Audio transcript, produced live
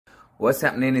What's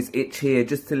happening? It's Itch here,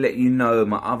 just to let you know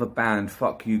my other band,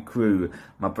 Fuck You Crew,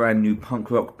 my brand new punk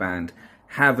rock band,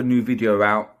 have a new video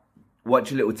out.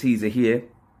 Watch a little teaser here.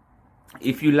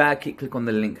 If you like it, click on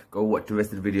the link, go watch the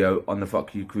rest of the video on the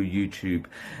Fuck You Crew YouTube.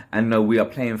 And we are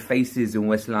playing Faces in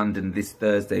West London this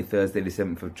Thursday the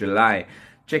 7th of July.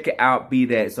 Check it out, be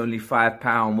there, it's only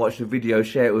 £5. Watch the video,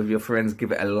 share it with your friends,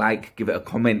 give it a like, give it a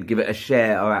comment, give it a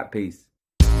share. Alright, peace.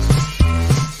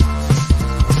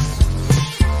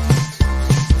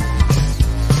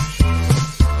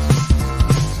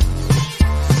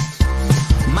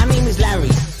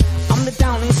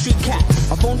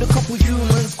 I've owned a couple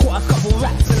humans, caught a couple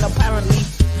rats, and apparently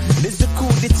there's a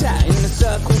coup d'etat in the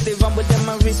circle. They run with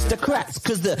them aristocrats,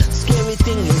 cause the scary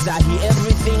thing is I hear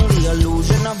everything. The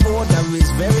illusion of order is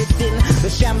very thin. The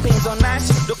champagne's on ice,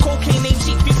 the cocaine ain't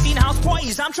cheap. 15 house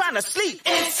parties, I'm trying to sleep.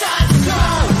 It's time to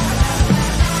go.